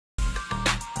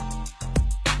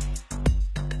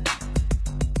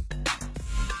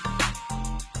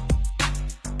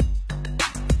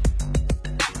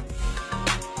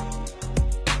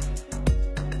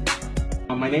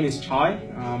name is Chai.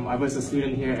 I was a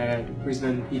student here at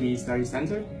Brisbane PTE Study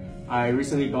Centre. I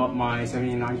recently got my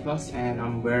 79 plus and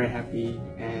I'm very happy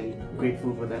and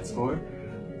grateful for that score.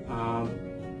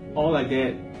 All I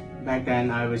did back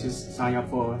then, I was just sign up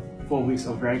for 4 weeks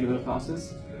of regular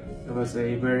classes. It was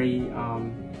a very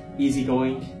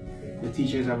easygoing. The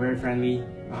teachers are very friendly.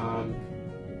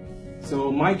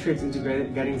 So my tricks into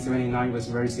getting 79 was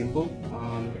very simple.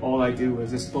 All I do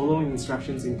was just following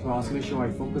instructions in class, make sure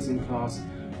I focus in class.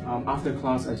 After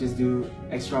class, I just do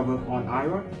extra work on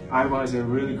𝐬𝐻𝑟𝐻. 𝐬𝐻𝑟𝐻 is a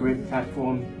really great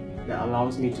platform that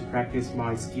allows me to practice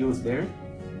my skills there.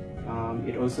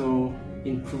 It also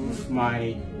improves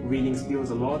my reading skills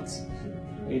a lot.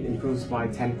 It improves by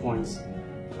 10 points.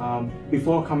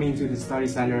 Before coming to the study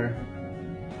center,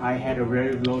 I had a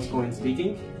very low score in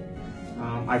speaking.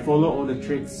 I follow all the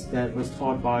tricks that was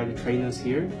taught by the trainers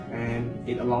here, and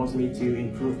it allows me to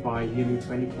improve by nearly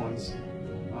 20 points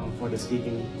for the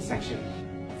speaking section.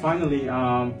 Finally,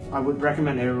 I would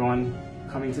recommend everyone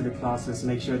coming to the classes,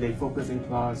 make sure they focus in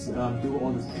class, do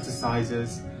all the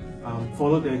exercises,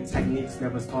 follow the techniques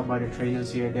that was taught by the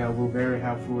trainers here. They will be very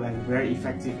helpful and very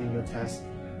effective in your test.